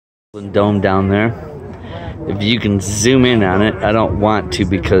Dome down there. If you can zoom in on it, I don't want to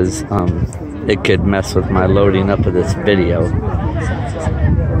because it could mess with my loading up of this video.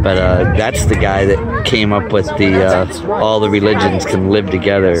 But that's the guy that came up with the all the religions can live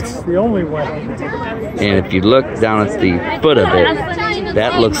together. And if you look down at the foot of it,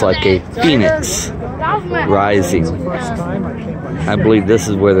 that looks like a phoenix rising. I believe this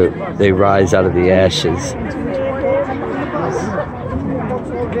is where they rise out of the ashes.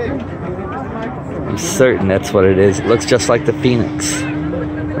 I'm certain that's what it is. It looks just like the phoenix.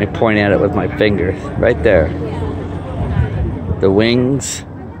 Let me point at it with my finger. Right there. The wings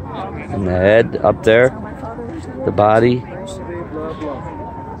and the head up there. The body.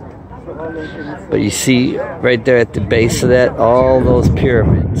 But you see right there at the base of that, all those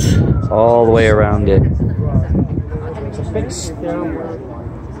pyramids. All the way around it.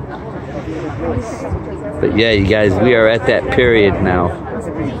 But yeah, you guys, we are at that period now.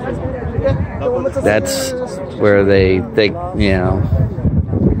 That's where they think, you know,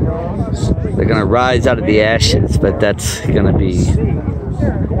 they're going to rise out of the ashes, but that's going to be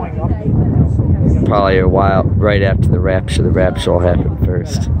probably a while right after the rapture. The rapture will happen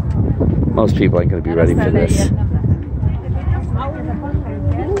first. Most people aren't going to be ready for this.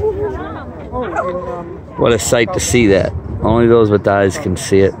 What a sight to see that. Only those with eyes can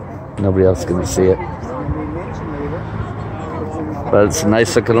see it. Nobody else can see it. But it's a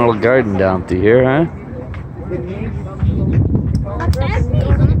nice looking little garden down through here, huh? Before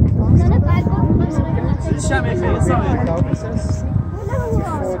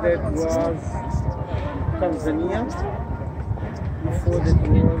that was Tanzania. Before that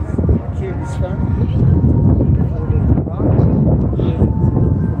was Kyrgyzstan.